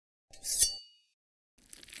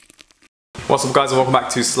What's up guys, and welcome back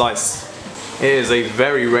to Slice. It is a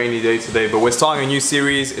very rainy day today, but we're starting a new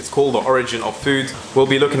series. It's called The Origin of Food. We'll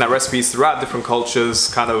be looking at recipes throughout different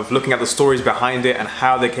cultures, kind of looking at the stories behind it and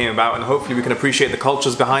how they came about, and hopefully we can appreciate the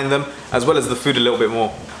cultures behind them as well as the food a little bit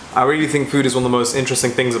more. I really think food is one of the most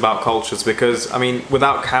interesting things about cultures because, I mean,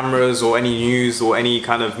 without cameras or any news or any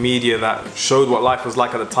kind of media that showed what life was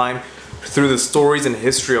like at the time, through the stories and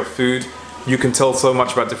history of food, you can tell so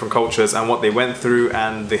much about different cultures and what they went through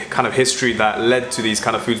and the kind of history that led to these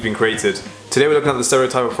kind of foods being created. Today we're looking at the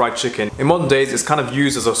stereotype of fried chicken. In modern days, it's kind of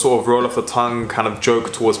used as a sort of roll off the tongue kind of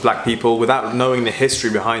joke towards black people without knowing the history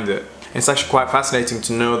behind it. It's actually quite fascinating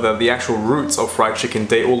to know that the actual roots of fried chicken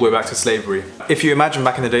date all the way back to slavery. If you imagine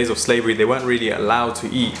back in the days of slavery, they weren't really allowed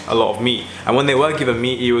to eat a lot of meat. And when they were given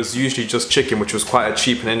meat, it was usually just chicken, which was quite a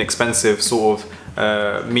cheap and inexpensive sort of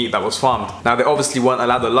meat that was farmed. Now they obviously weren't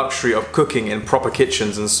allowed the luxury of cooking in proper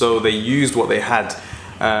kitchens, and so they used what they had.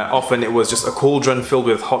 Often it was just a cauldron filled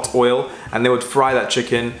with hot oil, and they would fry that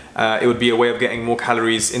chicken. It would be a way of getting more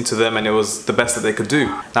calories into them, and it was the best that they could do.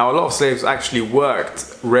 Now a lot of slaves actually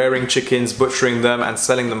worked rearing chickens, butchering them and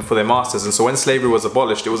selling them for their masters, and so when slavery was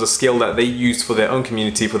abolished, it was a skill that they used for their own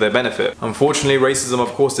community for their benefit. Unfortunately, racism of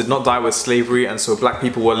course did not die with slavery, and so black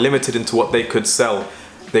people were limited into what they could sell.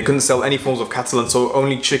 They couldn't sell any forms of cattle, and so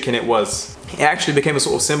only chicken it was. It actually became a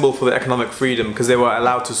sort of symbol for their economic freedom because they were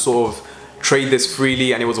allowed to sort of trade this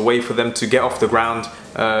freely, and it was a way for them to get off the ground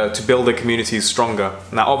to build their communities stronger.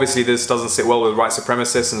 Now obviously this doesn't sit well with white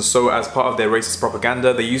supremacists, and so as part of their racist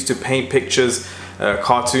propaganda they used to paint pictures,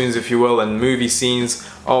 cartoons if you will, and movie scenes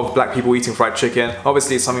of black people eating fried chicken.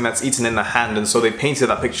 Obviously it's something that's eaten in the hand, and so they painted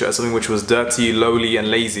that picture as something which was dirty, lowly and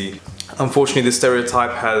lazy. Unfortunately, this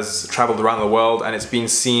stereotype has traveled around the world and it's been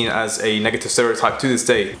seen as a negative stereotype to this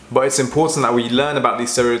day. But it's important that we learn about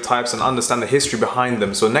these stereotypes and understand the history behind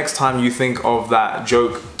them. So next time you think of that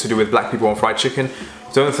joke to do with black people on fried chicken,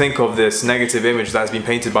 don't think of this negative image that has been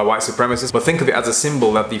painted by white supremacists, but think of it as a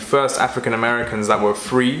symbol that the first African Americans that were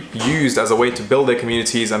free used as a way to build their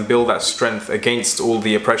communities and build that strength against all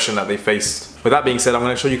the oppression that they faced. With that being said, I'm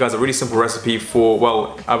going to show you guys a really simple recipe for,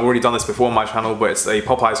 well, I've already done this before on my channel, but it's a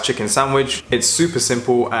Popeyes chicken sandwich. It's super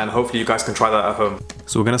simple and hopefully you guys can try that at home.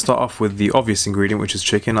 So we're going to start off with the obvious ingredient, which is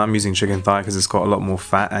chicken. I'm using chicken thigh because it's got a lot more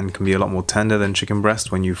fat and can be a lot more tender than chicken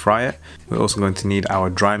breast when you fry it. We're also going to need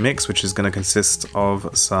our dry mix, which is going to consist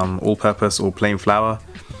of some all-purpose or plain flour,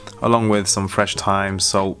 along with some fresh thyme,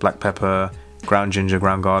 salt, black pepper, ground ginger,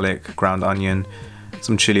 ground garlic, ground onion,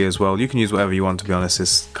 some chili as well. You can use whatever you want, to be honest.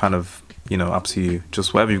 It's kind of, you know, up to you.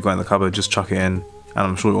 Just whatever you've got in the cupboard, just chuck it in, and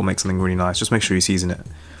I'm sure it will make something really nice. Just make sure you season it.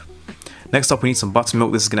 Next up, we need some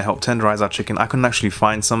buttermilk. This is going to help tenderize our chicken. I couldn't actually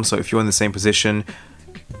find some, so if you're in the same position,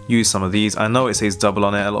 use some of these. I know it says double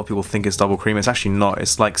on it. A lot of people think it's double cream. It's actually not.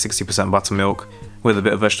 It's like 60% buttermilk with a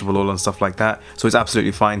bit of vegetable oil and stuff like that. So it's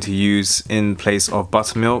absolutely fine to use in place of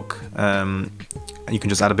buttermilk. You can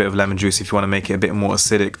just add a bit of lemon juice if you want to make it a bit more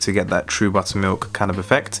acidic to get that true buttermilk kind of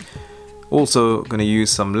effect. Also going to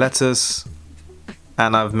use some lettuce,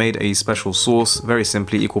 and I've made a special sauce, very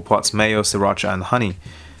simply, equal parts mayo, sriracha and honey.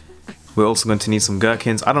 We're also going to need some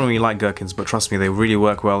gherkins. I don't really like gherkins, but trust me, they really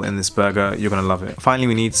work well in this burger. You're going to love it. Finally,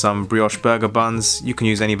 we need some brioche burger buns. You can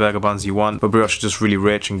use any burger buns you want, but brioche is just really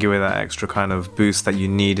rich and give it that extra kind of boost that you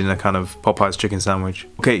need in a kind of Popeyes chicken sandwich.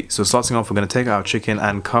 Okay, so starting off, we're going to take our chicken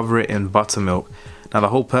and cover it in buttermilk. Now the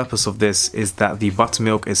whole purpose of this is that the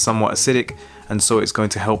buttermilk is somewhat acidic, and so it's going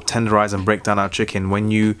to help tenderize and break down our chicken.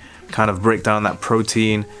 When you kind of break down that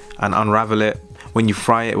protein and unravel it, when you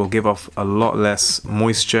fry it, it will give off a lot less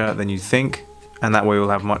moisture than you think, and that way we'll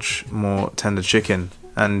have much more tender chicken.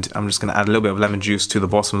 And I'm just going to add a little bit of lemon juice to the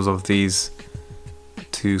bottoms of these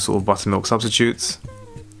two sort of buttermilk substitutes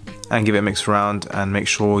and give it a mix around, and make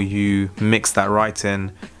sure you mix that right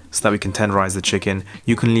in so that we can tenderize the chicken.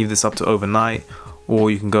 You can leave this up to overnight,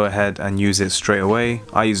 or you can go ahead and use it straight away.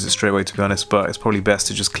 I use it straight away, to be honest, but it's probably best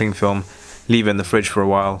to just cling film, leave it in the fridge for a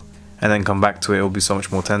while, and then come back to it. It'll be so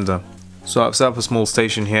much more tender. So I've set up a small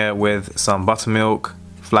station here with some buttermilk,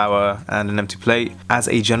 flour and an empty plate. As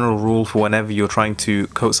a general rule, for whenever you're trying to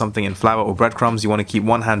coat something in flour or breadcrumbs, you want to keep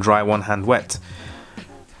one hand dry, one hand wet.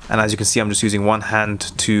 And as you can see, I'm just using one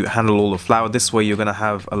hand to handle all the flour. This way you're going to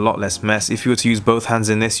have a lot less mess. If you were to use both hands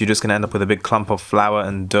in this, you're just going to end up with a big clump of flour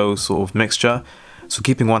and dough sort of mixture. So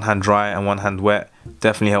keeping one hand dry and one hand wet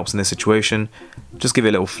definitely helps in this situation. Just give it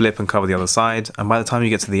a little flip and cover the other side, and by the time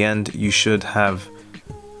you get to the end, you should have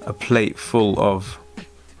a plate full of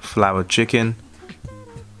floured chicken.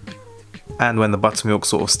 And when the buttermilk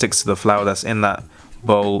sort of sticks to the flour that's in that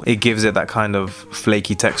bowl, it gives it that kind of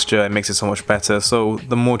flaky texture. It makes it so much better. So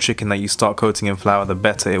the more chicken that you start coating in flour, the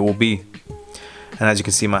better it will be. And as you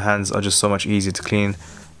can see, my hands are just so much easier to clean,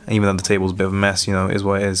 even though the table's a bit of a mess, you know, it is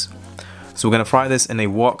what it is. So we're going to fry this in a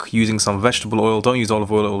wok using some vegetable oil. Don't use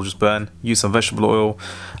olive oil, it will just burn. Use some vegetable oil.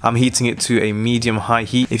 I'm heating it to a medium-high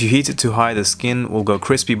heat. If you heat it too high, the skin will go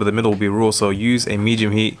crispy, but the middle will be raw, so use a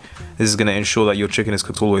medium heat. This is going to ensure that your chicken is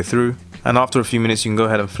cooked all the way through. And after a few minutes, you can go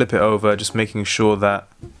ahead and flip it over, just making sure that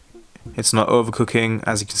it's not overcooking.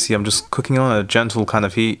 As you can see, I'm just cooking on a gentle kind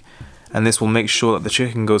of heat, and this will make sure that the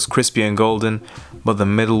chicken goes crispy and golden, but the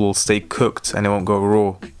middle will stay cooked and it won't go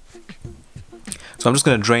raw. So I'm just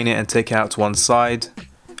going to drain it and take it out to one side,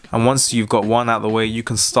 and once you've got one out of the way, you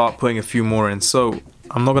can start putting a few more in. So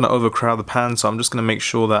I'm not going to overcrowd the pan, so I'm just going to make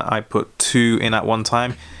sure that I put 2 in at one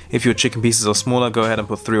time. If your chicken pieces are smaller, go ahead and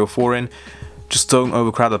put 3 or 4 in. Just don't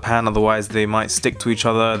overcrowd the pan, otherwise they might stick to each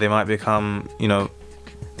other, they might become, you know,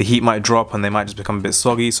 the heat might drop and they might just become a bit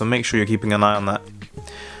soggy, so make sure you're keeping an eye on that.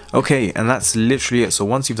 Okay, and that's literally it. So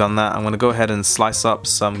once you've done that, I'm going to go ahead and slice up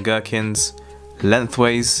some gherkins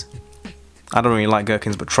lengthways. I don't really like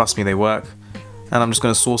gherkins, but trust me, they work. And I'm just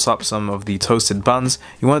going to sauce up some of the toasted buns.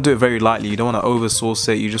 You want to do it very lightly, you don't want to over sauce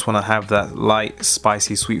it, you just want to have that light,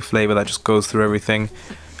 spicy, sweet flavor that just goes through everything,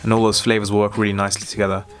 and all those flavors will work really nicely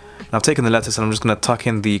together. And I've taken the lettuce and I'm just going to tuck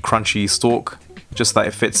in the crunchy stalk, just that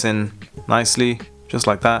it fits in nicely, just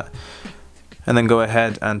like that. And then go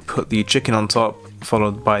ahead and put the chicken on top,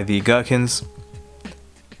 followed by the gherkins.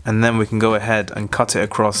 And then we can go ahead and cut it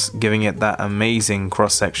across, giving it that amazing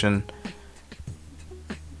cross section.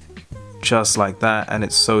 Just like that, and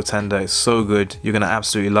it's so tender, it's so good. You're gonna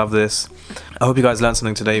absolutely love this. I hope you guys learned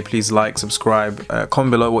something today. Please like, subscribe,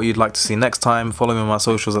 comment below what you'd like to see next time. Follow me on my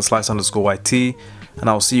socials at slice_YT, and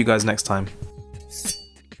I'll see you guys next time.